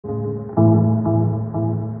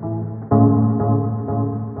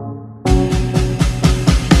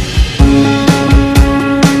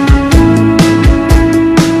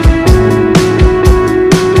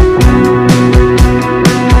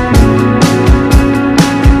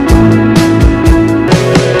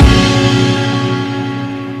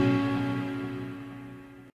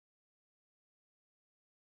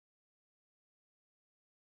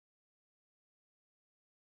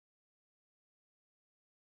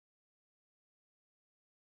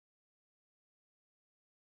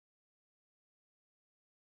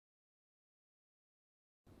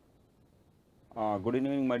Good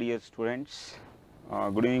evening, my dear students.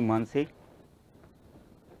 Good evening, Mansi.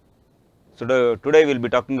 So today we will be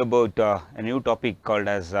talking about a new topic called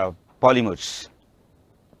as polymers.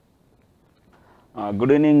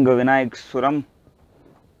 Good evening, Vinayak Suram.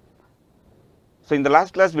 So in the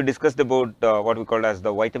last class we discussed about what we called as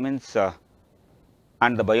the vitamins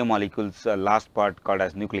and the biomolecules. Last part called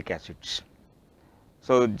as nucleic acids.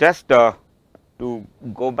 So just to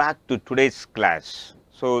go back to today's class.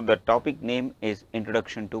 So the topic name is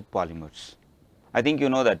Introduction to Polymers. I think you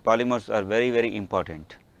know that polymers are very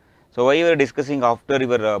important. So why we are discussing after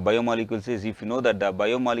your biomolecules is, if you know that the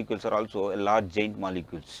biomolecules are also a large giant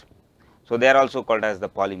molecules. So they are also called as the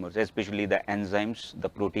polymers, especially the enzymes, the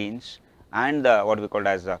proteins, and what we call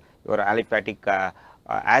as your aliphatic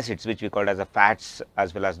acids, which we call as the fats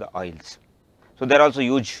as well as the oils. So they are also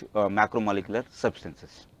huge macromolecular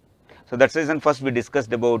substances. So that's the reason first we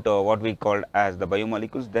discussed about what we called as the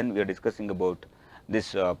biomolecules, then we are discussing about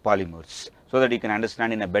this polymers, so that you can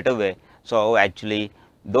understand in a better way. So how actually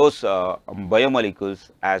those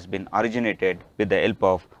biomolecules has been originated with the help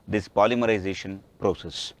of this polymerization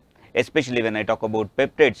process. Especially when I talk about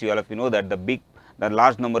peptides, you all of you know that the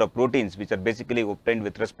large number of proteins which are basically obtained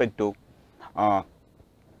with respect to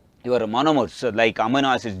your monomers, like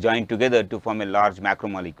amino acids joined together to form a large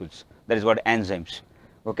macromolecules. That is what enzymes.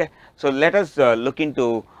 Okay. So let us look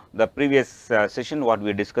into the previous session what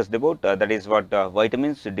we discussed about, that is what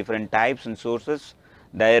vitamins, different types and sources,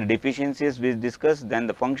 their deficiencies we discussed, then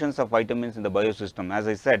the functions of vitamins in the biosystem. As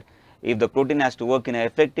I said, if the protein has to work in an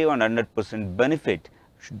effective and 100% benefit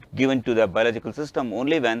given to the biological system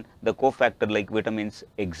only when the cofactor like vitamins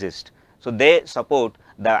exist. So they support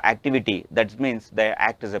the activity, that means they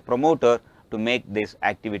act as a promoter to make this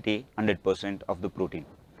activity 100% of the protein.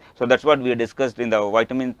 So that's what we discussed in the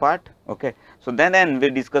vitamin part. Okay. So then we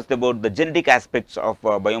discussed about the genetic aspects of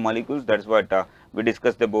biomolecules. That's what we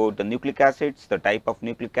discussed about the nucleic acids, the type of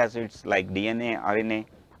nucleic acids like DNA, RNA,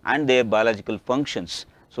 and their biological functions.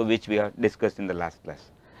 So which we have discussed in the last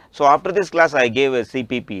class. So after this class, I gave a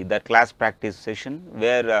CPP, that class practice session,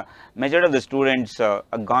 where majority of the students are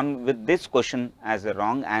gone with this question as a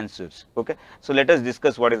wrong answers. Okay. So let us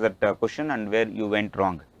discuss what is that question and where you went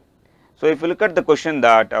wrong. So if you look at the question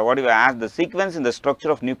that what you asked, the sequence in the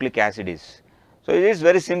structure of nucleic acid is. So it is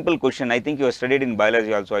very simple question. I think you have studied in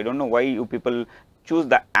biology also. I don't know why you people choose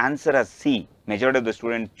the answer as C. Majority of the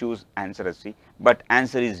students choose answer as C, but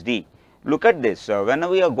answer is D. Look at this. When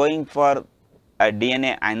we are going for a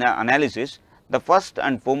DNA analysis, the first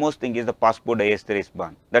and foremost thing is the phosphodiesterase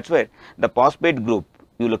bond. That's where the phosphate group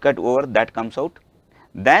you look at over that comes out.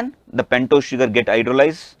 Then the pentose sugar get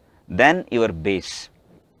hydrolyzed. Then your base.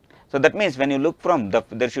 So that means when you look from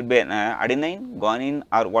there should be an adenine, guanine,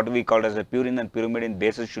 or what we call as a purine and pyrimidine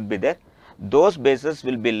bases should be there. Those bases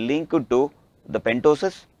will be linked to the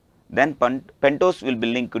pentoses, then pentose will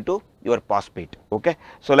be linked to your phosphate. Okay.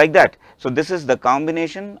 So like that. So this is the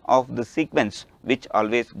combination of the sequence which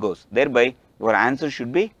always goes. Thereby your answer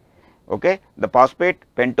should be, okay, the phosphate,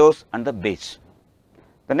 pentose and the base.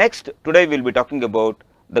 The next, today we will be talking about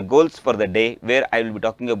the goals for the day, where I will be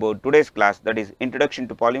talking about today's class, that is Introduction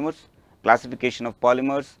to Polymers, classification of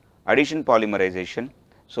polymers, addition polymerization.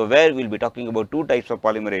 So where we will be talking about two types of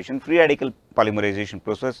polymerization, free radical polymerization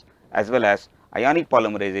process as well as ionic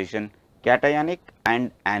polymerization, cationic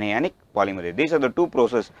and anionic polymerization. These are the two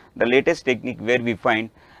processes, the latest technique where we find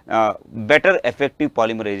better effective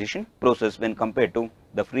polymerization process when compared to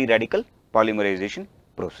the free radical polymerization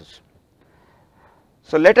process.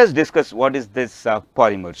 So let us discuss what is this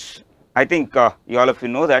polymers. I think you all of you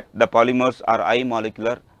know that the polymers are high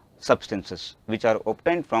molecular substances which are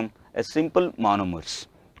obtained from a simple monomers.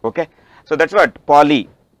 Okay. So that's what poly,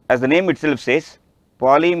 as the name itself says,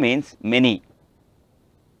 poly means many,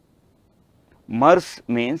 mers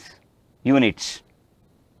means units.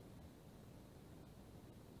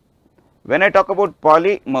 When I talk about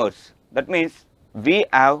polymers, that means we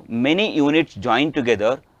have many units joined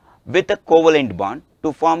together with a covalent bond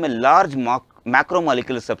to form a large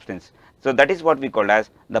macromolecular substance. So that is what we call as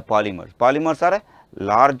the polymers. Polymers are a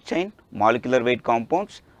large chain molecular weight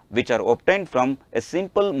compounds which are obtained from a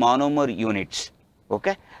simple monomer units.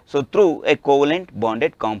 Okay. So through a covalent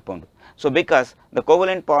bonded compound. So because the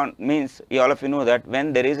covalent bond means, you all of you know that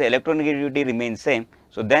when there is electronegativity remains same,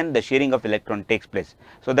 so then the sharing of electron takes place.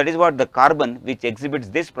 So that is what the carbon which exhibits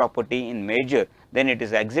this property in major, then it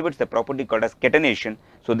is exhibits the property called as catenation.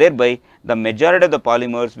 So thereby the majority of the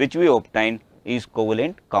polymers which we obtain is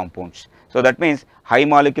covalent compounds. So that means high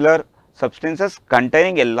molecular substances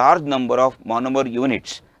containing a large number of monomer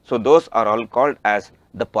units. So those are all called as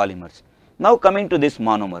the polymers. Now coming to this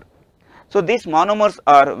monomer. So these monomers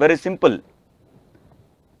are very simple.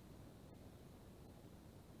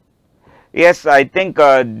 Yes, I think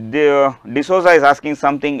D'Souza is asking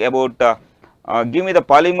something about give me the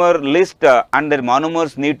polymer list and their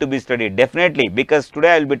monomers need to be studied. Definitely, because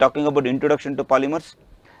today I will be talking about introduction to polymers.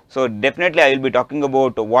 So definitely I will be talking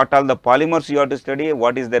about what are the polymers you have to study,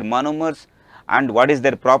 what is their monomers and what is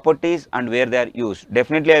their properties and where they are used.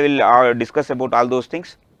 Definitely I will discuss about all those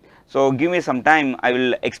things. So give me some time, I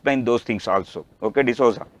will explain those things also. Okay,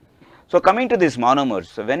 D'Souza. So coming to these monomers,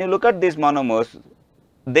 so when you look at these monomers,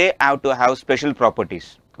 they have to have special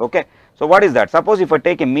properties. Okay, so what is that? Suppose if I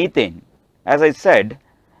take a methane, as I said,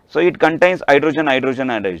 so it contains hydrogen, hydrogen,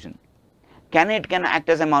 hydrogen. Can it act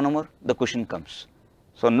as a monomer? The question comes.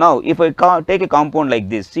 So now if I take a compound like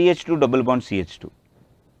this, CH2 double bond CH2.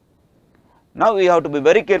 Now we have to be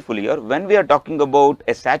very careful here. When we are talking about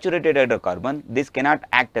a saturated hydrocarbon, this cannot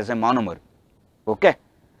act as a monomer. Okay.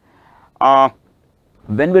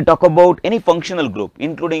 When we talk about any functional group,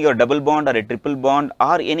 including your double bond or a triple bond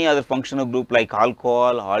or any other functional group like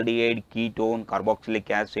alcohol, aldehyde, ketone, carboxylic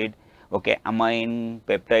acid, okay, amine,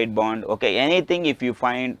 peptide bond, okay, anything, if you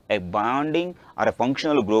find a bonding or a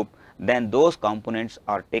functional group, then those components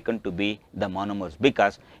are taken to be the monomers,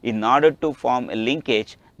 because in order to form a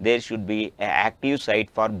linkage, there should be an active site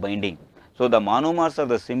for binding. So the monomers are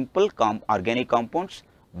the simple organic compounds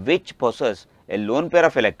which possess a lone pair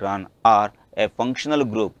of electron or a functional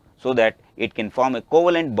group, so that it can form a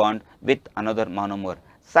covalent bond with another monomer.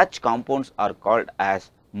 Such compounds are called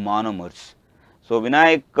as monomers. So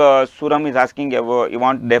Vinayak Suram is asking you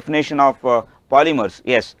want definition of polymers.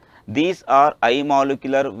 Yes, these are high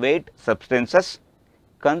molecular weight substances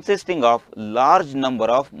consisting of large number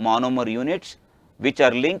of monomer units which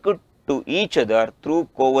are linked to each other through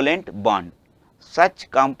covalent bond.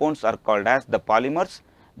 Such compounds are called as the polymers,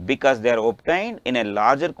 because they are obtained in a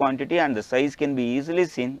larger quantity and the size can be easily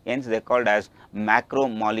seen, hence they are called as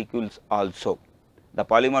macromolecules also. The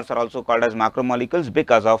polymers are also called as macromolecules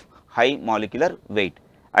because of high molecular weight.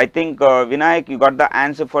 I think Vinayak, you got the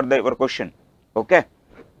answer for your question. Okay.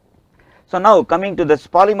 So now coming to this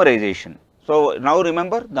polymerization. So now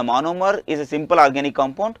remember, the monomer is a simple organic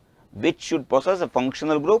compound which should possess a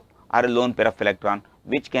functional group or a lone pair of electron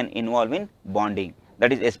which can involve in bonding.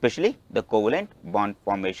 That is especially the covalent bond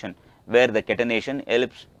formation, where the catenation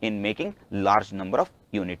helps in making large number of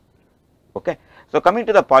units. Okay. So coming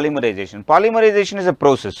to the polymerization. Polymerization is a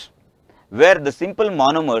process where the simple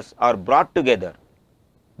monomers are brought together.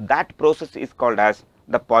 That process is called as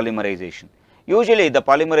the polymerization. Usually the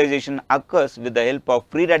polymerization occurs with the help of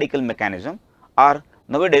free radical mechanism, or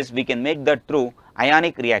nowadays we can make that through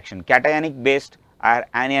ionic reaction, cationic based or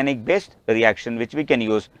anionic based reaction, which we can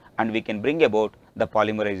use, and we can bring about the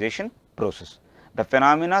polymerization process. The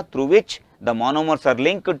phenomena through which the monomers are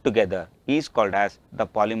linked together is called as the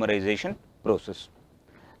polymerization process.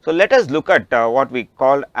 So let us look at what we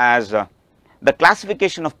call as the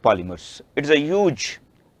classification of polymers. It is a huge,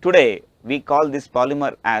 today we call this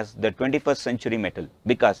polymer as the 21st century metal,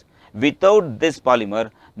 because without this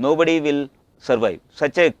polymer nobody will survive.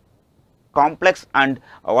 Such a complex and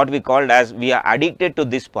what we called as, we are addicted to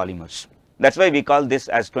these polymers. That is why we call this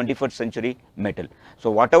as 21st century metal. So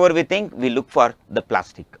whatever we think, we look for the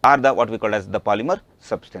plastic or the what we call as the polymer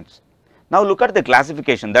substance. Now look at the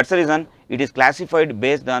classification. That is the reason it is classified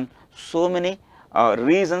based on so many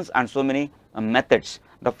reasons and so many methods.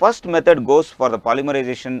 The first method goes for the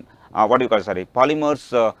polymerization,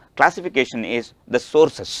 polymers classification is the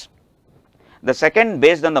sources. The second,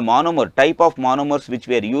 based on the monomer, type of monomers which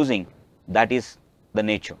we are using, that is the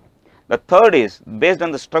nature. The third is based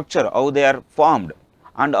on the structure, how they are formed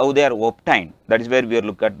and how they are obtained, that is where we are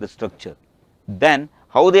look at the structure. Then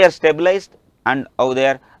how they are stabilized and how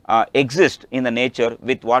they are exist in the nature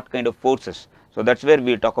with what kind of forces. So that is where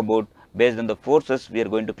we talk about, based on the forces we are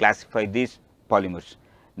going to classify these polymers.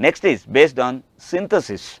 Next is based on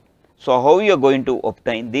synthesis. So how you are going to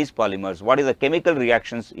obtain these polymers, what is the chemical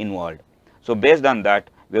reactions involved. So based on that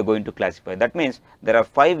we are going to classify. That means there are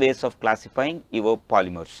 5 ways of classifying your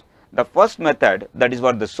polymers. The first method, that is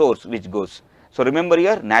what the source which goes. So remember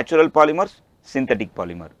here, natural polymers, synthetic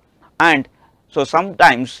polymer, and so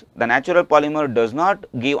sometimes the natural polymer does not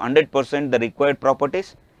give 100% the required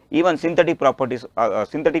properties. Even synthetic properties,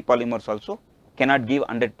 synthetic polymers also cannot give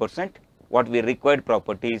 100% what we required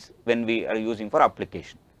properties when we are using for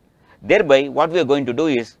application. Thereby what we are going to do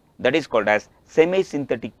is, that is called as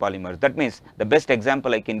semi-synthetic polymers. That means the best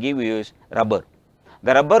example I can give you is rubber.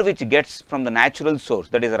 The rubber which gets from the natural source,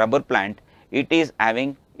 that is a rubber plant, it is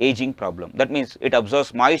having aging problem. That means it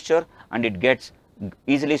absorbs moisture and it gets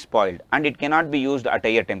easily spoiled and it cannot be used at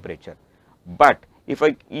higher temperature. But if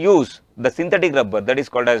I use the synthetic rubber, that is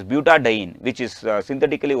called as butadiene, which is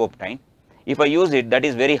synthetically obtained, if I use it, that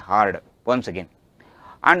is very hard. once again,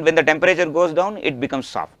 and when the temperature goes down it becomes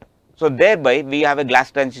soft. So thereby we have a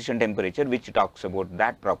glass transition temperature which talks about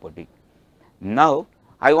that property. Now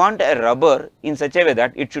I want a rubber in such a way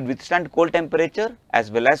that it should withstand cold temperature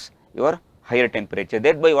as well as your higher temperature.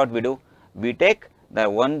 Thereby what we do, we take the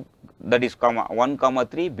 1 that is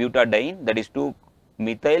 1,3 butadiene, that is 2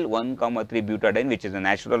 methyl 1,3 butadiene, which is a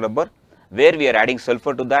natural rubber, where we are adding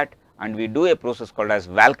sulfur to that, and we do a process called as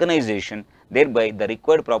vulcanization. Thereby the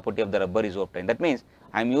required property of the rubber is obtained. That means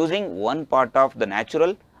I am using one part of the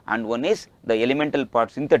natural and one is the elemental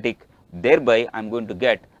part synthetic. Thereby I am going to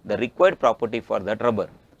get the required property for that rubber.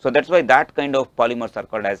 So that's why that kind of polymers are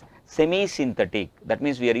called as semi-synthetic. That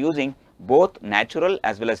means we are using both natural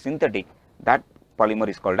as well as synthetic. That polymer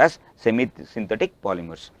is called as semi-synthetic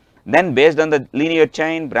polymers. Then based on the linear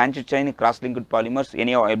chain, branched chain, cross-linked polymers,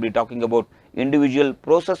 anyhow I will be talking about individual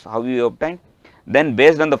process, how you obtain. Then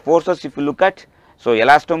based on the forces, if you look at, so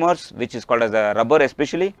elastomers, which is called as a rubber,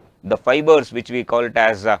 especially the fibers which we call it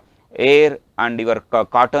as air and your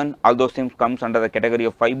cotton, all those things comes under the category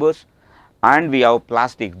of fibers. And we have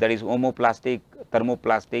plastics, that is homoplastic,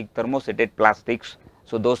 thermoplastic, thermoset plastics.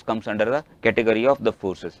 So those comes under the category of the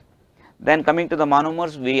forces. Then coming to the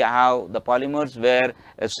monomers, we have the polymers where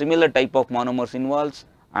a similar type of monomers involves,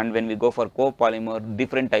 and when we go for copolymer,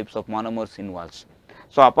 different types of monomers involves.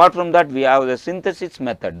 So apart from that, we have the synthesis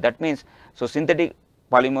method. That means, so synthetic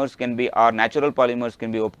polymers can be, or natural polymers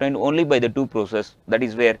can be obtained only by the two process. That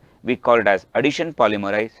is where we call it as addition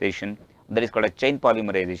polymerization, that is called as chain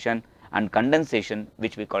polymerization, and condensation,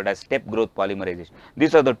 which we call as step growth polymerization.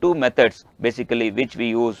 These are the two methods basically which we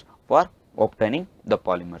use for obtaining the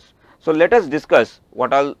polymers. So let us discuss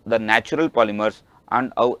what are the natural polymers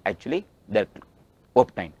and how actually they are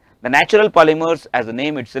obtained. The natural polymers, as the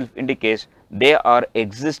name itself indicates, they are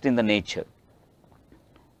exist in the nature,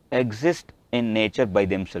 exist in nature by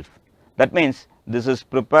themselves. That means this is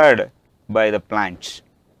prepared by the plants.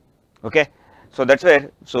 Okay. So that's where,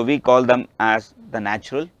 so we call them as the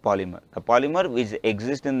natural polymer, the polymer which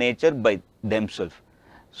exist in nature by themselves.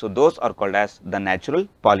 So those are called as the natural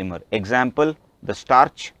polymer. Example, the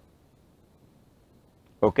starch.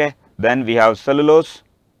 Okay. Then we have cellulose.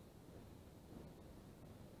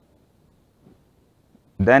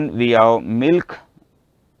 Then we have milk.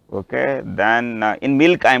 Okay. Then in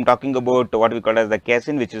milk I am talking about what we call as the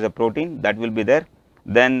casein, which is a protein that will be there.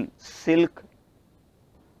 Then silk.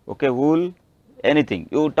 Okay, wool, anything,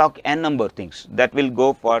 you talk n number of things that will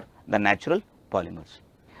go for the natural polymers.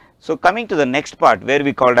 So coming to the next part where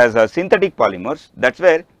we call it as a synthetic polymers, that's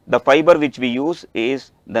where the fiber which we use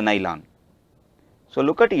is the nylon. So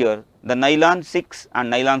look at here, the nylon 6 and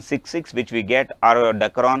nylon 6,6 which we get are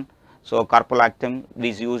Dacron, so carpolactam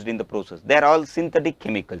is used in the process. They are all synthetic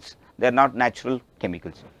chemicals, they are not natural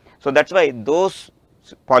chemicals. So that's why those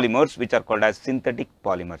polymers which are called as synthetic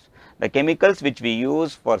polymers. The chemicals which we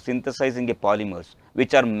use for synthesizing a polymers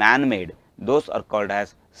which are man-made, those are called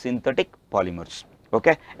as synthetic polymers.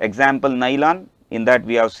 Okay. Example, nylon, in that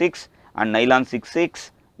we have 6 and nylon 6,6,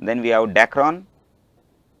 then we have Dacron,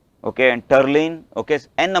 okay, and terline, okay,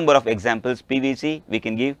 n number of examples, PVC we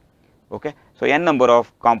can give. Okay. So n number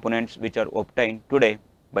of components which are obtained today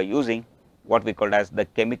by using what we call as the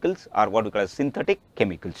chemicals or what we call as synthetic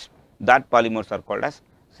chemicals. That polymers are called as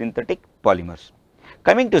synthetic polymers.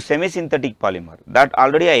 Coming to semi-synthetic polymer, that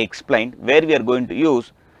already I explained, where we are going to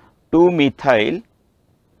use 2 methyl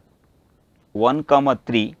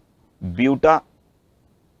 1,3 butadiene.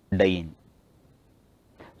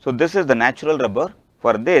 So this is the natural rubber.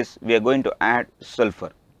 For this we are going to add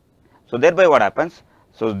sulfur. So thereby what happens?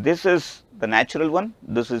 So this is the natural one,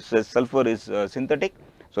 this is sulfur is synthetic.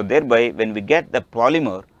 So thereby when we get the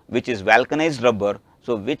polymer which is vulcanized rubber,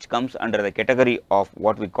 so which comes under the category of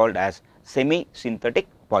what we called as semi-synthetic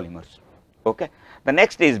polymers. Okay. The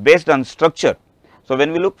next is based on structure. So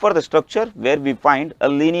when we look for the structure, where we find a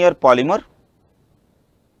linear polymer.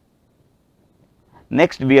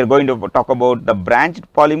 Next we are going to talk about the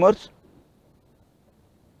branched polymers,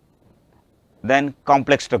 then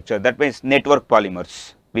complex structure, that means network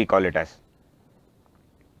polymers we call it as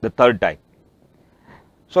the third type.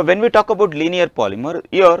 So when we talk about linear polymer,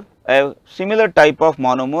 here a similar type of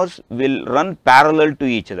monomers will run parallel to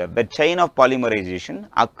each other. The chain of polymerization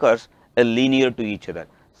occurs linear to each other.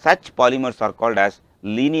 Such polymers are called as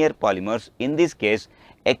linear polymers. In this case,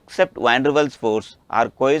 except van der Waals force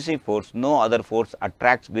or cohesive force, no other force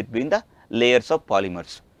attracts between the layers of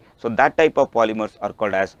polymers. So that type of polymers are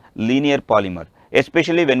called as linear polymer,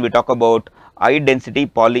 especially when we talk about high density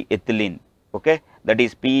polyethylene. Okay, that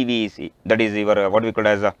is PVC, that is your what we call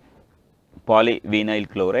as a polyvinyl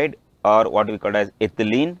chloride or what we call as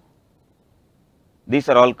ethylene These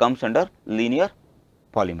are all comes under linear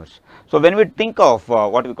polymers. So, when we think of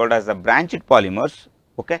what we call as the branched polymers,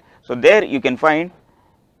 okay, so there you can find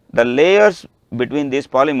the layers between these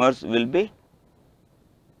polymers will be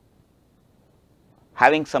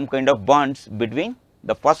having some kind of bonds between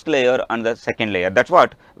the first layer and the second layer. That is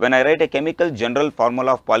what, when I write a chemical general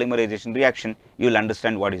formula of polymerization reaction, you will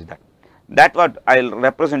understand what is that. That what I will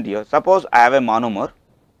represent here. Suppose I have a monomer,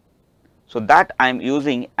 so that I am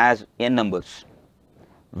using as n numbers.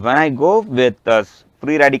 When I go with the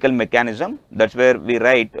free radical mechanism, that is where we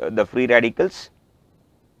write the free radicals,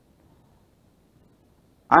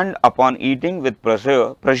 and upon heating with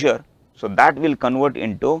pressure, so that will convert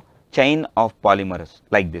into chain of polymers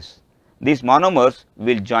like this. These monomers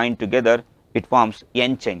will join together, it forms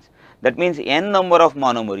n chains. That means n number of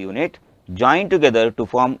monomer unit join together to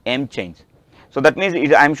form m chains. So that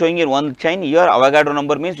means I am showing here one chain, here Avogadro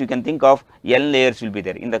number means you can think of n layers will be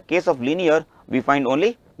there. In the case of linear, we find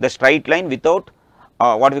only the straight line without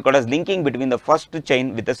what we call as linking between the first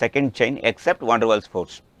chain with the second chain except van der Waals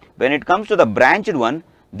force. When it comes to the branched one,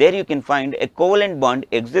 there you can find a covalent bond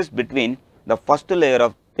exists between the first layer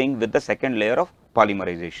of thing with the second layer of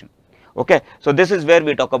polymerization. Okay. So, this is where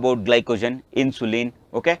we talk about glycogen, insulin,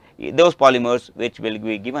 okay, those polymers which will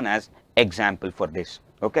be given as example for this.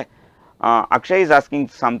 Okay. Akshay is asking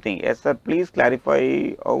something. Yes sir, please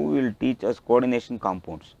clarify how we will teach us coordination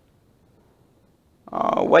compounds.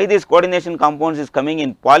 Why this coordination compounds is coming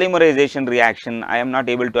in polymerization reaction, I am not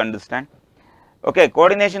able to understand. Okay,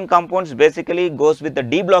 coordination compounds basically goes with the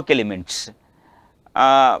D block elements,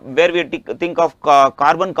 where we think of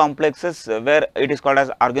carbon complexes, where it is called as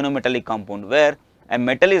organometallic compound, where a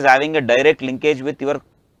metal is having a direct linkage with your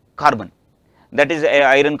carbon, that is a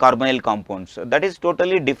iron carbonyl compounds. So that is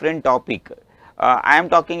totally different topic. I am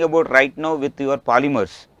talking about right now with your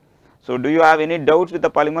polymers. So do you have any doubts with the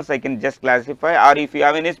polymers? I can just classify, or if you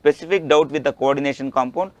have any specific doubt with the coordination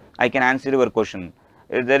compound, I can answer your question.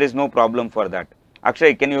 There is no problem for that.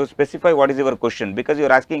 Akshay, can you specify what is your question? Because you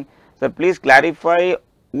are asking, sir, please clarify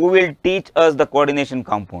who will teach us the coordination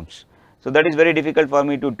compounds. So that is very difficult for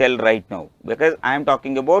me to tell right now, because I am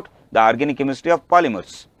talking about the organic chemistry of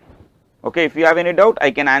polymers. Okay, if you have any doubt,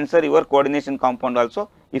 I can answer your coordination compound also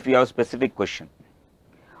if you have specific question.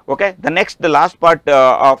 Okay, the last part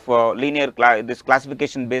of linear this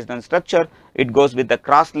classification based on structure, it goes with the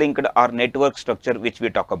cross-linked or network structure which we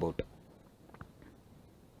talk about.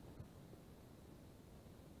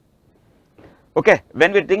 Okay,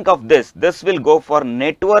 when we think of this will go for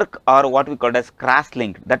network or what we call as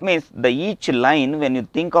cross-linked. That means the each line, when you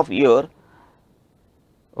think of here,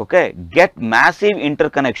 okay, get massive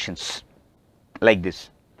interconnections like this.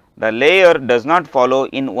 The layer does not follow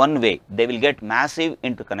in one way, they will get massive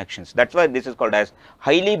interconnections. That is why this is called as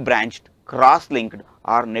highly branched, cross-linked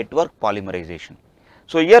or network polymerization.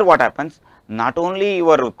 So here what happens, not only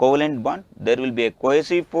your covalent bond, there will be a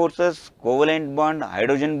cohesive forces, covalent bond,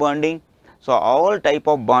 hydrogen bonding. So all type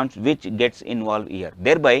of bonds which gets involved here,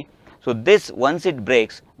 thereby, so this once it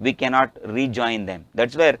breaks, we cannot rejoin them. That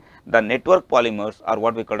is where the network polymers or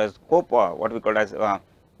what we call as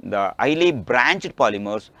the highly branched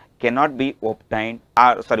polymers cannot be obtained,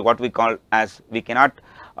 or sorry, what we call as we cannot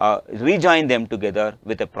rejoin them together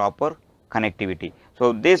with a proper connectivity.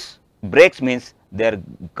 So this breaks means they are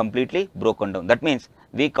completely broken down. That means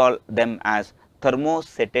we call them as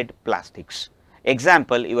thermosetted plastics.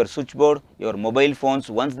 Example, your switchboard, your mobile phones,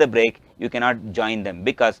 once they break, you cannot join them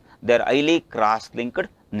because they are highly cross-linked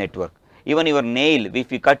network. Even your nail,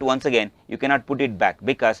 if you cut once again, you cannot put it back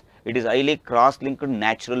because it is highly cross-linked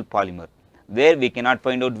natural polymer, where we cannot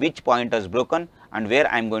find out which point is broken and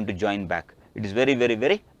where I am going to join back. It is very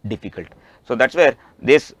difficult. So that is where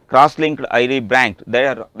this cross-linked highly branched, they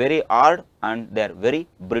are very hard and they are very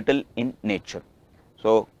brittle in nature.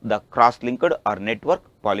 So the cross-linked or network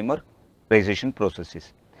polymerization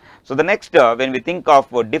processes. So the next, when we think of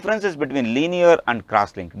differences between linear and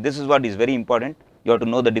cross-linked, this is what is very important. You have to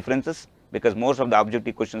know the differences because most of the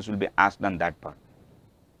objective questions will be asked on that part.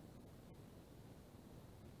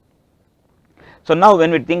 So now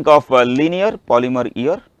when we think of linear polymer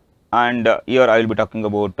here, and here I will be talking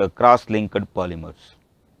about cross-linked polymers.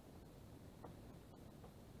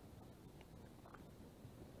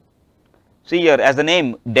 See here, as the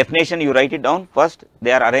name definition, you write it down. First,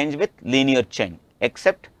 they are arranged with linear chain,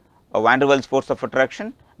 except a van der Waals force of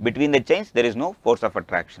attraction. Between the chains, there is no force of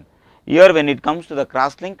attraction. Here, when it comes to the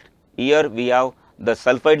cross-linked, here we have the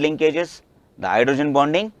sulfide linkages, the hydrogen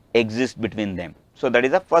bonding exists between them. So that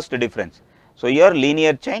is the first difference. So here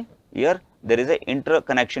linear chain, here there is a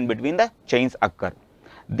interconnection between the chains occur.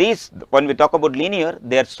 These, when we talk about linear,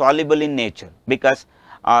 they are soluble in nature because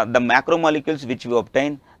the macromolecules which we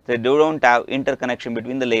obtain, they do not have interconnection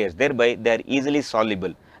between the layers, thereby they are easily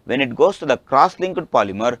soluble. When it goes to the cross-linked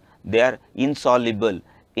polymer, they are insoluble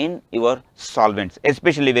in your solvents,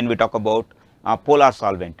 especially when we talk about polar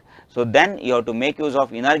solvent. So then you have to make use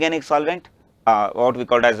of inorganic solvent. What we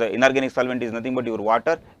call as inorganic solvent is nothing but your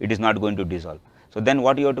water, it is not going to dissolve. So then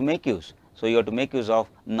what you have to make use? So you have to make use of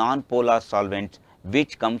non-polar solvents,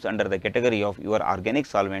 which comes under the category of your organic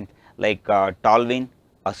solvent, like toluene,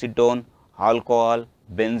 acetone, alcohol,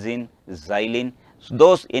 benzene, xylene. So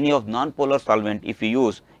those any of non-polar solvent, if you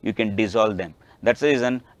use, you can dissolve them. That's the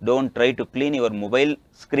reason don't try to clean your mobile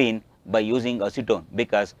screen by using acetone,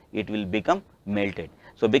 because it will become melted.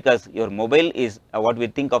 So because your mobile is what we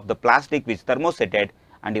think of the plastic which thermosetted,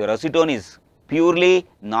 and your acetone is purely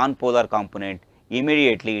non-polar component,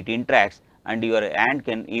 immediately it interacts and your hand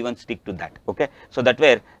can even stick to that. Okay, so that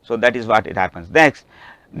is what it happens. Next,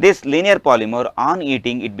 this linear polymer on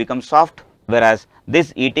heating it becomes soft, whereas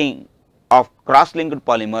this heating of cross-linked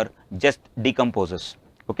polymer just decomposes.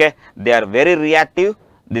 Okay, they are very reactive.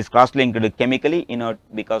 This cross-linked chemically inert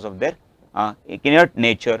because of their inert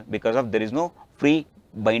nature, because of there is no free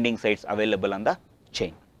binding sites available on the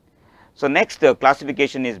chain. So next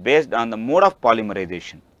classification is based on the mode of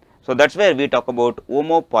polymerization. So that's where we talk about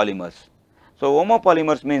homopolymers. So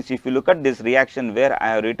homopolymers means, if you look at this reaction where I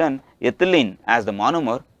have written ethylene as the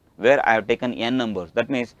monomer, where I have taken n numbers, that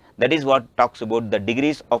means that is what talks about the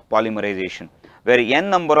degrees of polymerization, where n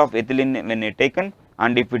number of ethylene when it taken,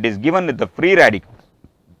 and if it is given with the free radicals,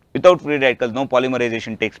 without free radicals no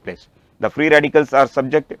polymerization takes place. The free radicals are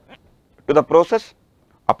subject to the process.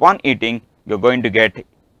 Upon heating, you are going to get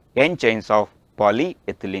n chains of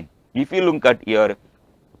polyethylene. If you look at here,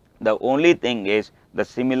 the only thing is the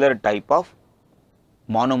similar type of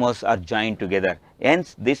monomers are joined together.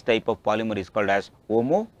 Hence, this type of polymer is called as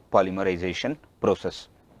homopolymerization process.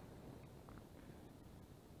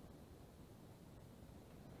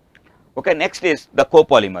 Okay, next is the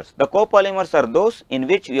copolymers. The copolymers are those in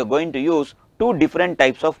which we are going to use two different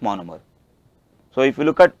types of monomer. So if you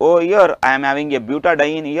look at over here, I am having a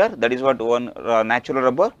butadiene here, that is what one natural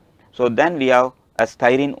rubber. So then we have a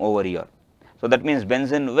styrene over here. So that means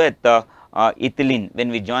benzene with ethylene, when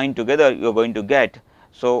we join together, you are going to get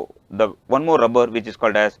so the one more rubber which is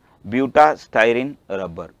called as butastyrene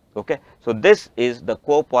rubber. Okay, so this is the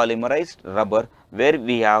copolymerized rubber where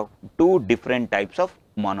we have two different types of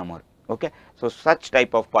monomer. Okay, so such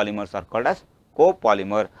type of polymers are called as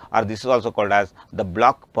copolymer, or this is also called as the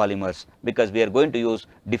block polymers, because we are going to use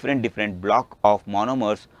different block of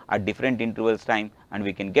monomers at different intervals time, and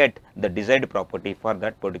we can get the desired property for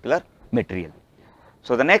that particular material.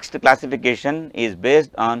 So the next classification is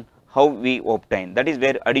based on how we obtain, that is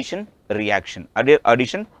where addition reaction,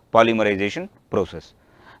 addition polymerization process.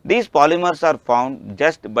 These polymers are found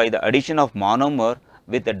just by the addition of monomer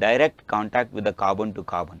with a direct contact with the carbon to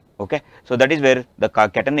carbon. Okay, so that is where the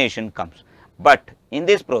catenation comes. But in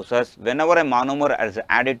this process, whenever a monomer is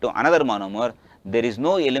added to another monomer, there is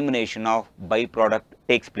no elimination of byproduct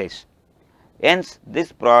takes place. Hence,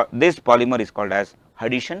 this polymer is called as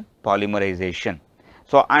addition polymerization.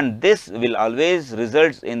 So, and this will always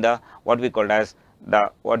results in the what we call as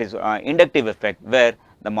the inductive effect, where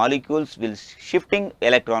the molecules will shifting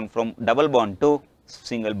electron from double bond to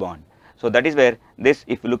single bond. So that is where this,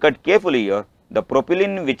 if you look at carefully here, the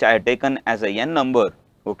propylene which I have taken as a n number,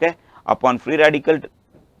 okay, upon free radical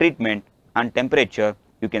treatment and temperature,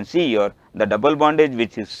 you can see here the double bondage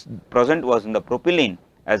which is present was in the propylene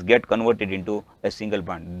as get converted into a single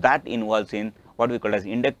bond. That involves in what we call as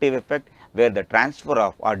inductive effect, where the transfer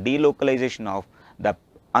of or delocalization of the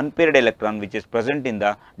unpaired electron which is present in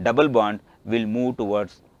the double bond will move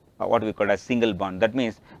towards what we call as single bond. That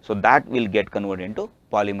means, so that will get converted into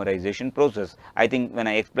polymerization process. I think when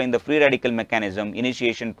I explain the free radical mechanism,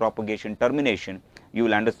 initiation, propagation, termination, you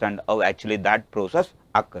will understand how actually that process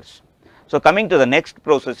occurs. So coming to the next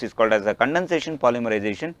process is called as a condensation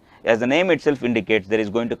polymerization. As the name itself indicates, there is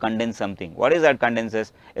going to condense something. What is that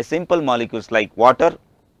condenses? A simple molecules like water,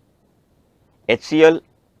 HCl,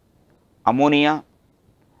 ammonia.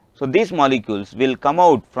 So these molecules will come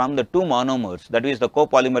out from the two monomers, that is the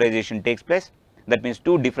copolymerization takes place. That means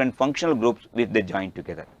two different functional groups which they join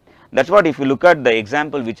together. That is what, if you look at the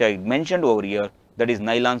example which I mentioned over here, that is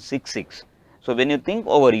nylon 6,6. So when you think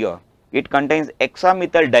over here, it contains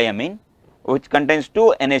hexamethyldiamine, which contains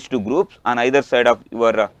two NH2 groups on either side of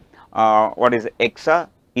your what is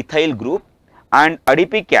hexaethyl group, and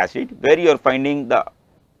adipic acid where you are finding the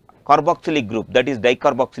carboxylic group, that is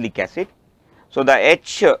dicarboxylic acid. So the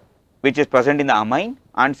H which is present in the amine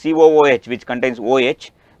and COOH which contains OH,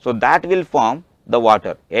 so that will form the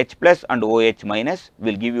water. H plus and OH minus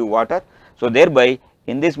will give you water. So, thereby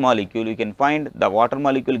in this molecule you can find the water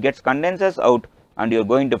molecule gets condenses out, and you are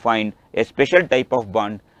going to find a special type of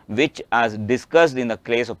bond which, as discussed in the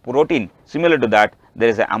case of protein, similar to that, there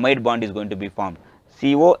is a amide bond is going to be formed,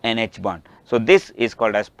 CONH bond. So, this is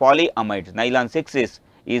called as polyamides. Nylon 6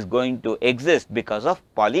 is going to exist because of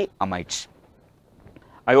polyamides.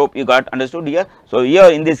 I hope you got understood here. So,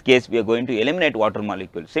 here in this case we are going to eliminate water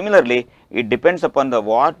molecule. Similarly, it depends upon the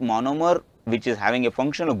what monomer which is having a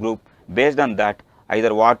functional group. Based on that,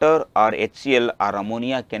 either water or HCl or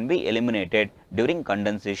ammonia can be eliminated during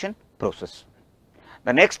condensation process.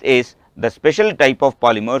 The next is the special type of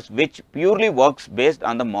polymers which purely works based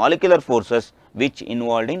on the molecular forces which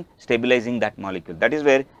involved in stabilizing that molecule. That is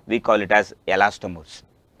where we call it as elastomers.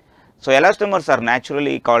 So, elastomers are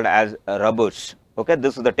naturally called as rubbers. Okay,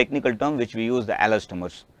 this is the technical term which we use, the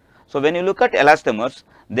elastomers. So, when you look at elastomers,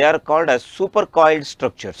 they are called as supercoiled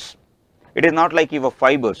structures. It is not like your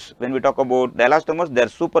fibers. When we talk about the elastomers, they are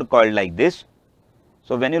supercoiled like this.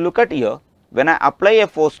 So, when you look at here, when I apply a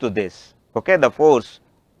force to this, okay, the force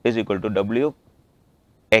is equal to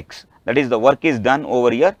Wx, that is the work is done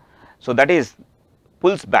over here. So, that is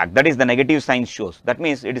pulls back, that is the negative sign shows, that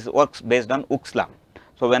means it is works based on Hooke's law.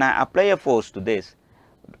 So, when I apply a force to this,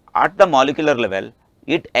 at the molecular level,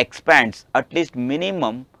 it expands at least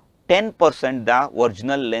minimum 10% the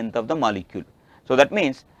original length of the molecule. So, that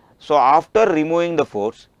means, so after removing the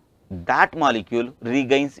force, that molecule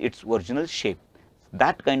regains its original shape.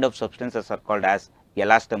 That kind of substances are called as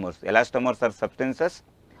elastomers. Elastomers are substances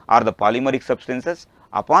or the polymeric substances.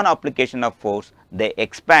 Upon application of force, they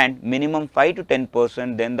expand minimum 5 to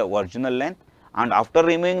 10% than the original length, and after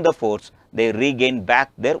removing the force, they regain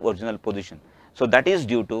back their original position. So, that is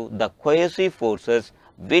due to the cohesive forces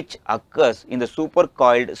which occurs in the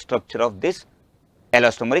supercoiled structure of this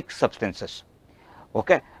elastomeric substances.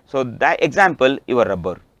 Okay. So, the example, your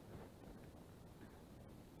rubber.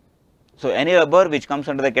 So, any rubber which comes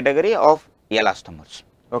under the category of elastomers.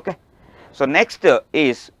 Okay. So, next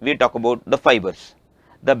is we talk about the fibers.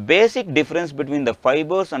 The basic difference between the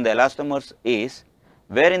fibers and the elastomers is,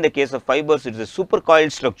 where in the case of fibers it is a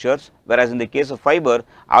supercoiled structures, whereas in the case of fiber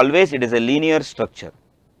always it is a linear structure.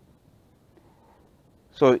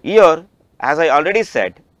 So, here as I already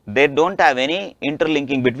said, they do not have any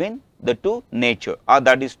interlinking between the two nature, or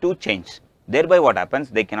that is two chains, thereby what happens,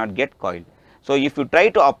 they cannot get coiled. So, if you try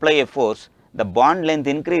to apply a force, the bond length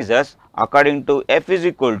increases according to F is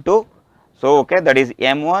equal to, so okay, that is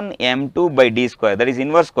m1 m2 by d square, that is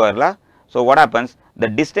inverse square law. So, what happens, the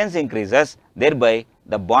distance increases, thereby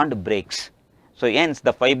the bond breaks. So, hence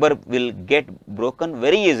the fiber will get broken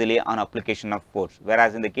very easily on application of force,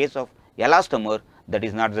 whereas in the case of elastomer that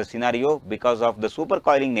is not the scenario, because of the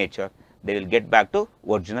supercoiling nature they will get back to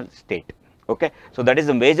original state. Okay. So, that is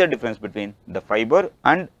the major difference between the fiber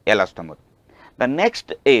and elastomer. The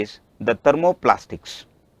next is the thermoplastics.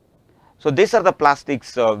 So, these are the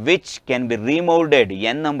plastics which can be remolded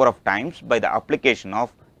n number of times by the application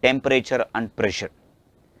of temperature and pressure.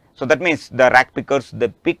 So, that means the rack pickers, they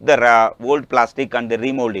pick the old plastic and they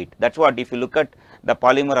remold it. That is what, if you look at the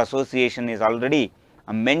polymer association is already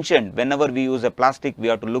mentioned, whenever we use a plastic we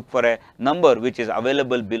have to look for a number which is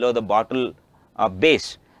available below the bottle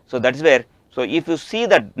base. So, that is where, so if you see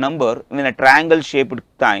that number in a triangle shaped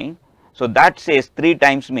thing, so that says 3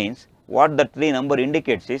 times means what the 3 number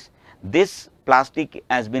indicates is this plastic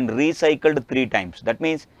has been recycled 3 times. That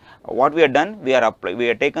means what we have done, we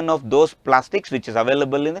are taken off those plastics which is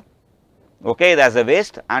available in the, okay, as a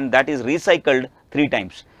waste, and that is recycled 3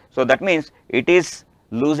 times. So, that means it is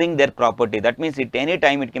losing their property, that means at any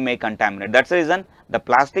time it can may contaminate. That is the reason the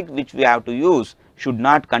plastic which we have to use should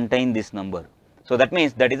not contain this number. So, that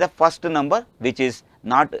means that is the first number which is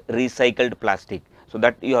not recycled plastic. So,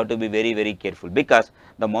 that you have to be very, very careful, because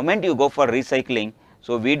the moment you go for recycling,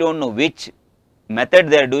 so we do not know which method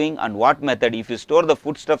they are doing and what method. If you store the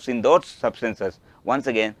foodstuffs in those substances, once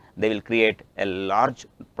again they will create a large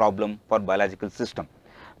problem for biological system.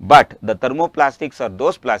 But the thermoplastics are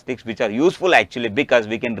those plastics which are useful actually, because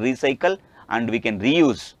we can recycle and we can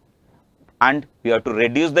reuse, and we have to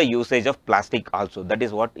reduce the usage of plastic also. That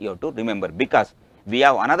is what you have to remember, because we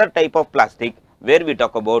have another type of plastic where we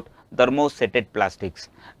talk about thermosetted plastics.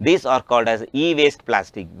 These are called as e-waste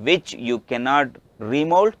plastic, which you cannot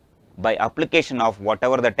remold by application of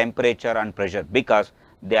whatever the temperature and pressure, because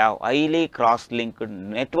they have highly cross-linked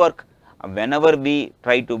network. Whenever we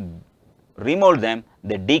try to remold them,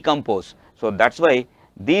 they decompose. So, that is why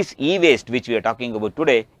these e-waste which we are talking about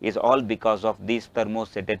today is all because of these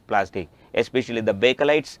thermosetted plastic, especially the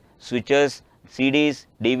bakelites, switches, CDs,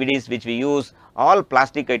 DVDs which we use, all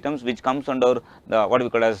plastic items which comes under the what we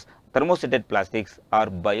call as thermosetted plastics are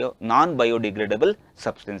non-biodegradable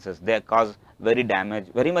substances. They cause very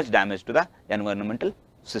much damage to the environmental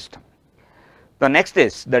system. The next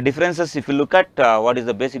is the differences. If you look at what is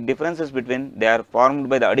the basic differences between, they are formed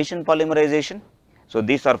by the addition polymerization. So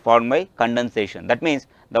these are formed by condensation. That means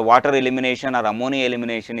the water elimination or ammonia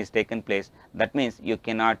elimination is taken place. That means you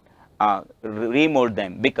cannot remold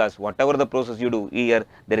them, because whatever the process you do here,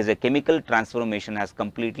 there is a chemical transformation has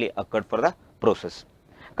completely occurred for the process.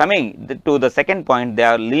 Coming to the second point, they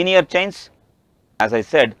are linear chains. As I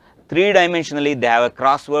said, three-dimensionally they have a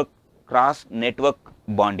cross network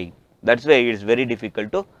bonding. That's why it is very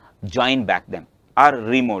difficult to join back them or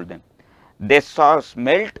remold them. They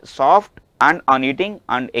melt soft and on heating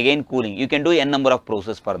and again cooling. You can do n number of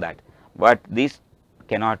processes for that, but these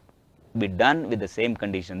cannot be done with the same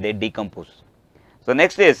condition. They decompose. So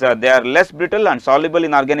next is they are less brittle and soluble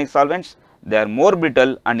in organic solvents. They are more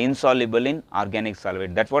brittle and insoluble in organic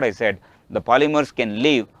solvent. That's what I said. The polymers can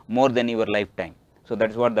live more than your lifetime. So that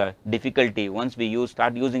is what the difficulty. Once we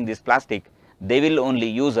start using this plastic, they will only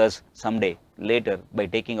use us someday later by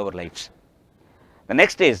taking our lives. The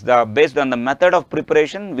next is based on the method of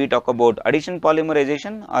preparation, we talk about addition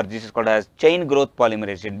polymerization, or this is called as chain growth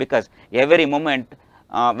polymerization, because every moment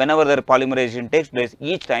whenever the polymerization takes place,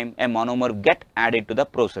 each time a monomer get added to the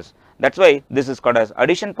process. That's why this is called as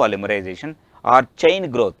addition polymerization or chain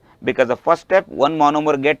growth, because the first step one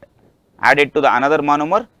monomer get added to the another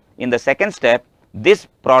monomer. In the second step, this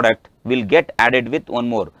product will get added with one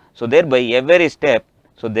more. So thereby every step,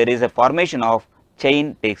 so there is a formation of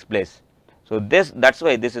chain takes place. So that's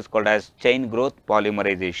why this is called as chain growth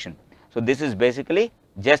polymerization. So this is basically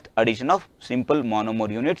just addition of simple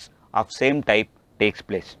monomer units of same type takes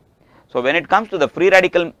place. So when it comes to the free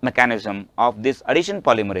radical mechanism of this addition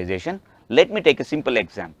polymerization, let me take a simple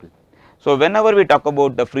example. So whenever we talk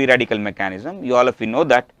about the free radical mechanism, all of you know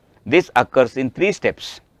that this occurs in 3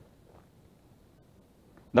 steps.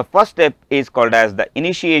 The first step is called as the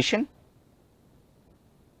initiation.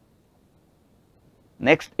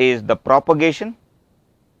 Next is the propagation,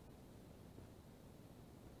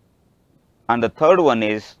 and the third one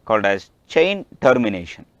is called as chain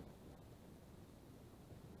termination.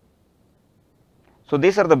 So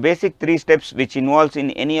these are the basic 3 steps which involves in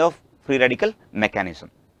any of free radical mechanism.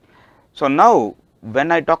 So now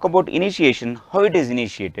when I talk about initiation, how it is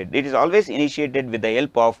initiated? It is always initiated with the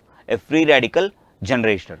help of a free radical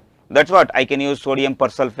generator. That's what I can use sodium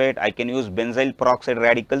persulfate, I can use benzyl peroxide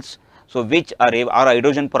radicals. So which are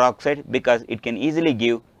hydrogen peroxide, because it can easily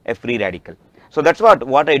give a free radical. So that's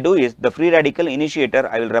what I do is the free radical initiator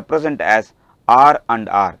I will represent as R and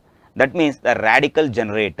R. That means the radical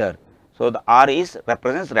generator. So the R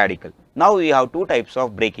represents radical. Now we have 2 types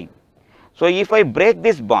of breaking. So if I break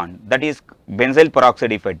this bond, that is benzyl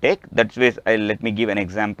peroxide, if I take, that's why let me give an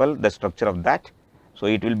example, the structure of that. So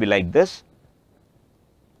it will be like this.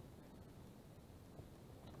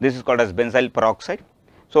 This is called as benzyl peroxide.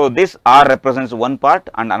 So this R represents one part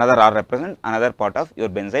and another R represents another part of your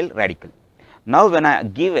benzyl radical. Now when I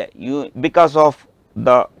give because of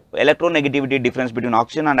the electronegativity difference between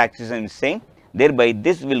oxygen and oxygen is same, thereby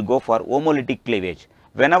this will go for homolytic cleavage.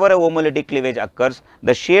 Whenever a homolytic cleavage occurs,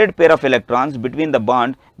 the shared pair of electrons between the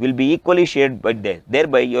bond will be equally shared by this.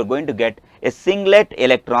 Thereby you are going to get a singlet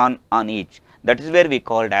electron on each. That is where we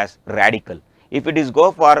call it as radical. If it is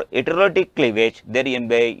go for heterolytic cleavage,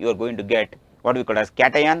 thereby you are going to get what we call as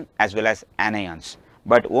cation as well as anions.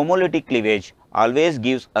 But homolytic cleavage always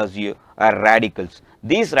gives us radicals.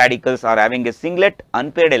 These radicals are having a singlet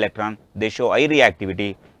unpaired electron, they show high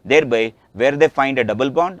reactivity, thereby where they find a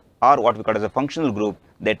double bond or what we call as a functional group,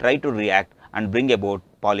 they try to react and bring about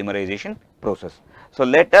polymerization process. So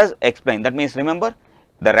let us explain. That means remember,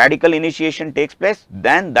 the radical initiation takes place,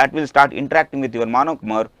 then that will start interacting with your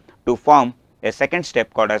monomer to form a second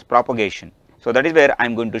step called as propagation. So that is where I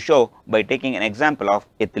am going to show by taking an example of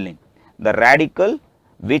ethylene. The radical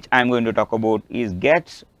which I am going to talk about is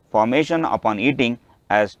gets formation upon heating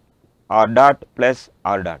as R dot plus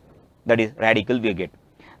R dot, that is radical we get.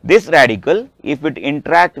 This radical, if it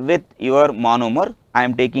interact with your monomer, I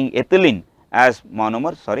am taking ethylene as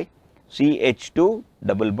monomer, sorry, CH2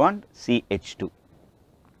 double bond CH2.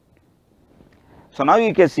 So now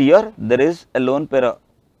you can see here there is a lone pair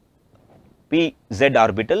pz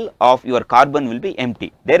orbital of your carbon will be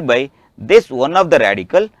empty, thereby this one of the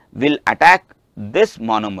radical will attack this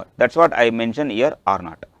monomer, that is what I mentioned here R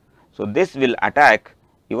naught. So this will attack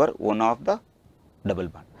your one of the double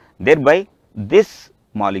bond, thereby this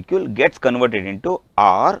molecule gets converted into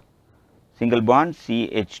R single bond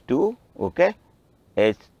CH2, okay,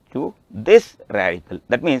 to this radical.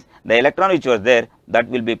 That means the electron which was there, that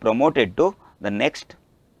will be promoted to the next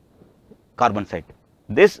carbon site.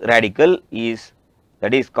 This radical is,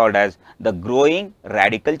 that is called as the growing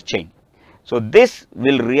radical chain. So this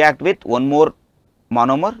will react with one more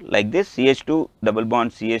monomer like this, CH2 double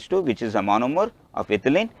bond CH2, which is a monomer of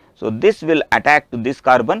ethylene. So this will attack to this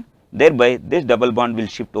carbon, thereby this double bond will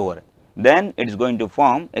shift over. Then it is going to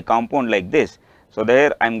form a compound like this. So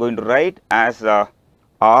there I am going to write as R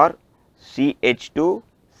CH2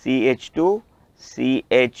 CH2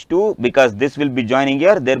 CH2, because this will be joining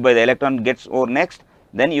here, thereby the electron gets over next,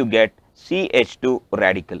 then you get CH2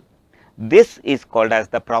 radical. This is called as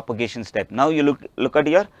the propagation step. Now you look at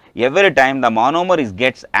here, every time the monomer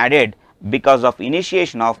gets added because of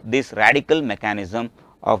initiation of this radical mechanism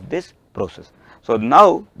of this process. So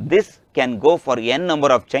now this can go for n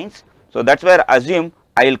number of chains. So that's where assume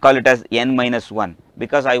I will call it as n minus 1,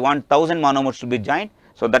 because I want 1000 monomers to be joined.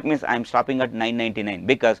 So that means I am stopping at 999,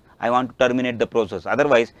 because I want to terminate the process.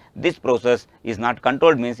 Otherwise this process is not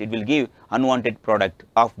controlled, means it will give unwanted product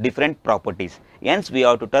of different properties. Hence we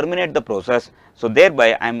have to terminate the process. So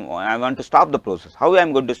thereby I want to stop the process. How I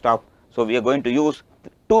am going to stop? So we are going to use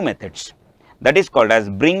two methods, that is called as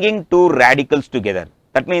bringing two radicals together.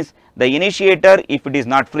 That means the initiator, if it is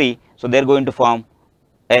not free, so they are going to form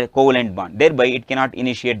a covalent bond, thereby it cannot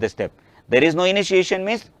initiate the step. There is no initiation,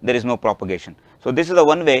 means there is no propagation. So this is the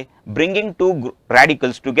one way, bringing two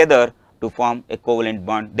radicals together to form a covalent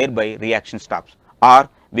bond, thereby reaction stops. Or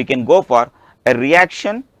we can go for a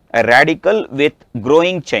reaction, a radical with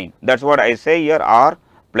growing chain. That's what I say here, R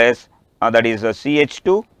plus that is a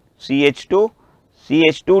CH2 CH2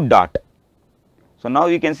 CH2 dot. So now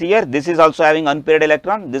you can see here, this is also having unpaired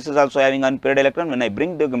electron, this is also having unpaired electron. When I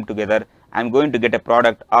bring them together, I am going to get a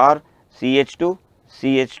product R CH2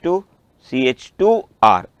 CH2 CH2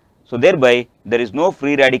 R. So thereby there is no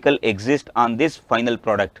free radical exist on this final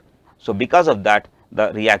product. So because of that,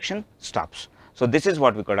 the reaction stops. So this is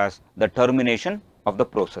what we call as the termination of the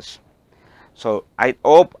process. So I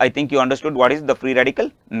think you understood what is the free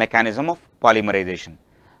radical mechanism of polymerization.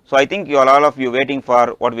 So I think you all of you waiting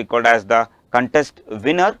for what we called as the contest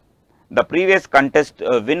winner. The previous contest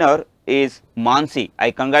winner is Mansi.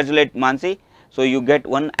 I congratulate Mansi. So you get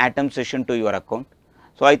one atom session to your account.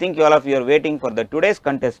 So I think all of you are waiting for the today's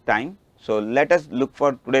contest time. So let us look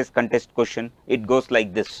for today's contest question. It goes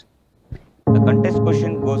like this. The contest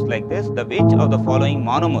question goes like this: the which of the following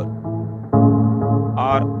monomer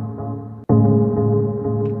are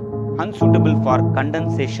unsuitable for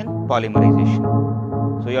condensation polymerization?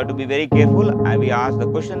 So you have to be very careful. We ask the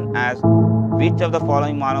question as which of the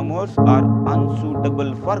following monomers are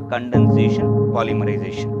unsuitable for condensation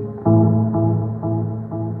polymerization.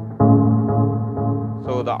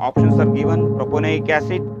 So the options are given: propanoic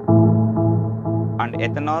acid and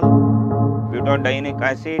ethanol, butadienic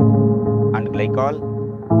acid and glycol,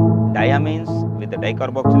 diamines with the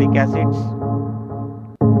dicarboxylic acids,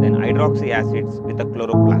 then hydroxy acids with the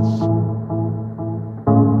chloroplasts.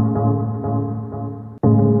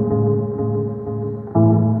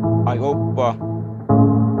 I hope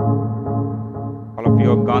all of you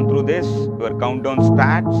have gone through this. Your countdown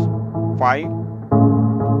starts. 5,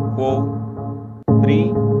 4,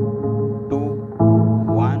 3, 2,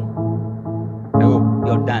 1. I hope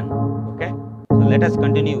you are done. Okay. So let us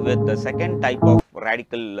continue with the second type of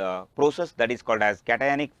radical process, that is called as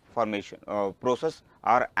cationic formation process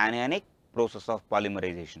or anionic process of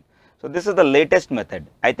polymerization. So this is the latest method.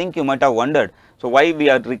 I think you might have wondered, so why we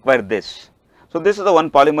are require this. So this is the one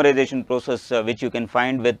polymerization process which you can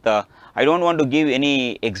find with, I don't want to give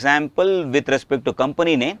any example with respect to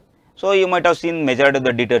company name. So you might have seen majority of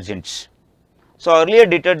the detergents. So earlier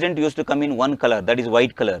detergent used to come in one color, that is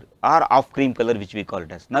white color or off cream color, which we call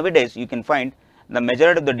it as. Nowadays you can find the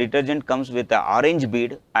majority of the detergent comes with the orange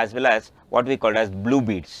bead as well as what we call as blue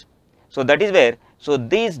beads. So that is where, so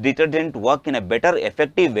these detergent work in a better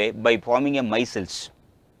effective way by forming a micelles.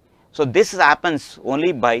 So this happens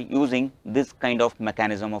only by using this kind of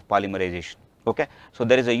mechanism of polymerization. Okay. So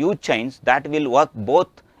there is a huge chains that will work both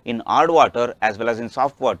in hard water as well as in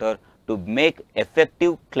soft water to make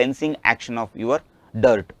effective cleansing action of your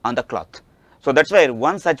dirt on the cloth. So that's why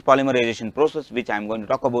one such polymerization process which I am going to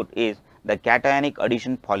talk about is the cationic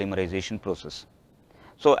addition polymerization process.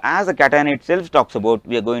 So as the cation itself talks about,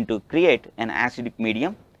 we are going to create an acidic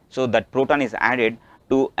medium. So that proton is added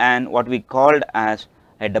to an what we called as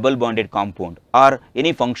a double bonded compound or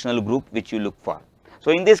any functional group which you look for.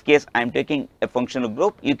 So in this case I am taking a functional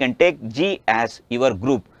group. You can take G as your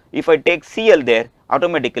group. If I take Cl there,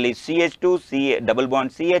 automatically CH2, C double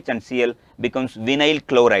bond CH and Cl becomes vinyl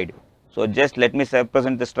chloride. So just let me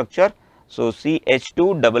represent the structure. So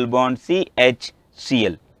CH2 double bond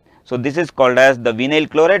CHCl. So this is called as the vinyl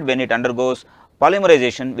chloride. When it undergoes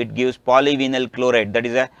polymerization, it gives polyvinyl chloride, that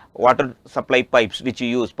is a water supply pipes which you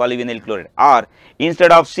use, polyvinyl chloride. Or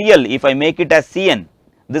instead of Cl, if I make it as Cn,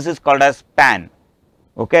 this is called as PAN.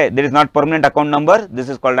 Okay, there is not permanent account number, this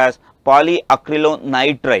is called as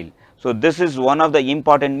polyacrylonitrile. So this is one of the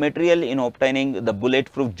important material in obtaining the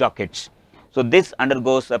bulletproof jackets. So this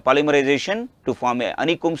undergoes a polymerization to form a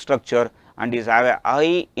honeycomb structure, and is have a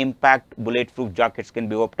high impact bulletproof jackets can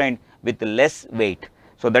be obtained with less weight.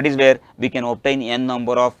 So that is where we can obtain n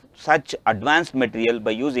number of such advanced material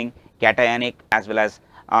by using cationic as well as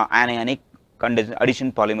anionic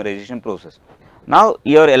addition polymerization process. Now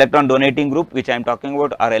your electron donating group which I am talking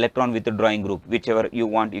about, or electron withdrawing group, whichever you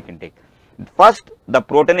want you can take. First the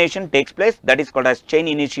protonation takes place, that is called as chain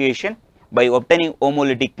initiation by obtaining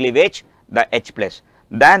homolytic cleavage, the H plus.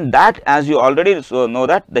 Then that, as you already know,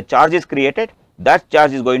 that the charge is created, that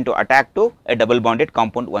charge is going to attack to a double bonded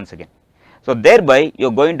compound once again. So thereby you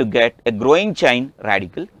are going to get a growing chain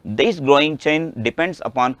radical. This growing chain depends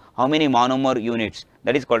upon how many monomer units,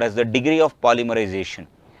 that is called as the degree of polymerization.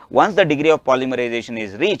 Once the degree of polymerization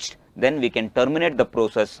is reached, then we can terminate the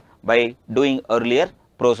process by doing earlier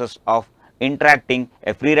process of interacting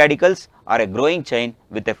a free radicals or a growing chain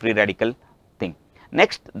with a free radical thing.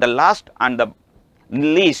 Next, the last and the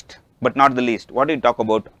least but not the least, what we talk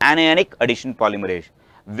about, anionic addition polymerization.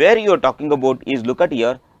 Where you are talking about is, look at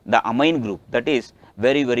here, the amine group, that is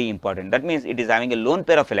very important. That means it is having a lone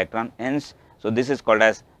pair of electron, hence so this is called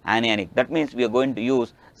as anionic. That means we are going to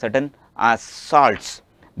use certain salts.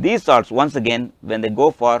 These salts once again, when they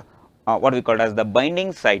go for what we call as the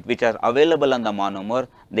binding site which are available on the monomer,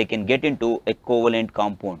 they can get into a covalent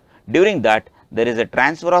compound. During that, there is a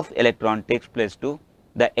transfer of electron takes place to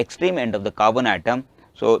the extreme end of the carbon atom.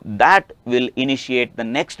 So that will initiate the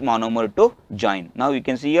next monomer to join. Now you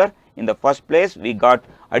can see here, in the first place we got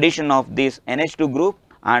addition of this NH2 group,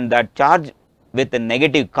 and that charge with the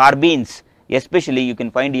negative carbines, especially you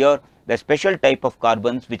can find here the special type of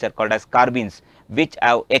carbons which are called as carbines, which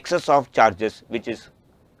have excess of charges which is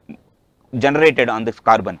generated on this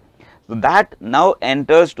carbon. So that now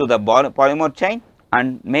enters to the polymer chain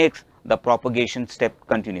and makes the propagation step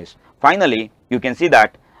continuous. Finally, you can see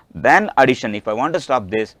that then addition, if I want to stop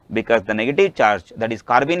this, because the negative charge, that is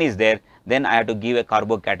carbon, is there, then I have to give a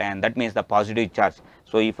carbocation, that means the positive charge.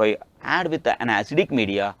 So if I add with an acidic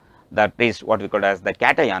media, that is what we call as the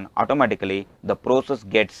cation, automatically the process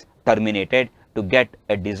gets terminated to get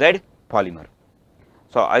a desired polymer.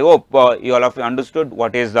 So I hope you all of you understood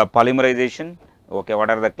what is the polymerization, okay, what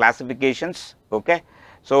are the classifications, okay.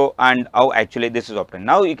 So and how actually this is obtained.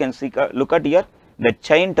 Now you can see, look at here, the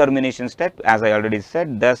chain termination step, as I already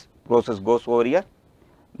said, this process goes over here,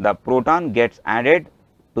 the proton gets added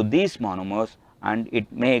to these monomers and it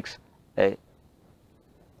makes a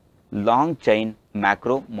long chain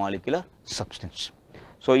macromolecular substance.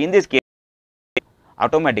 So in this case,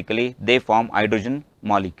 automatically they form hydrogen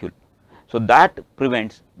molecule. So that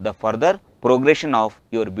prevents the further progression of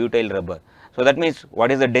your butyl rubber. So that means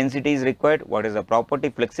what is the density is required, what is the property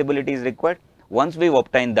flexibility is required. Once we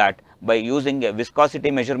obtain that by using a viscosity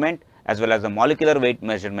measurement as well as a molecular weight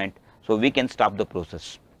measurement, so we can stop the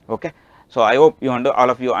process. Okay. So I hope you all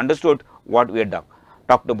of you understood what we had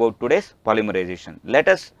talked about today's polymerization. Let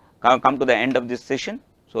us come to the end of this session.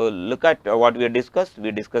 So look at what we had discussed.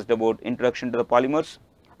 We discussed about introduction to the polymers,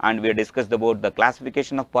 and we discussed about the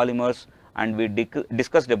classification of polymers, and we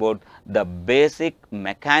discussed about the basic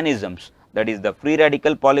mechanisms, that is the free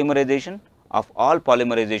radical polymerization of all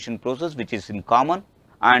polymerization process which is in common,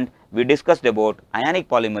 and we discussed about ionic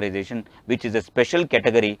polymerization, which is a special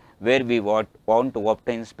category where we want to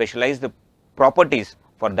obtain specialized properties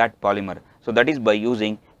for that polymer. So that is by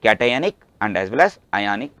using cationic and as well as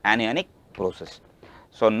anionic process.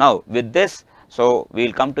 So now with this, so we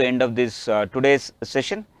will come to end of this today's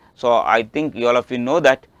session. So I think you all of you know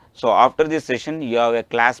that. So after this session you have a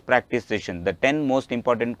class practice session. The 10 most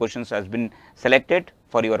important questions has been selected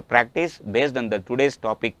for your practice based on the today's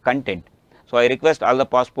topic content. So I request all the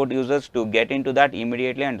passport users to get into that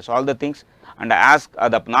immediately and solve the things, and I ask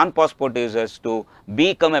the non-passport users to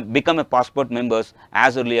become a passport members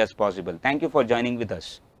as early as possible. Thank you for joining with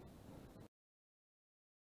us.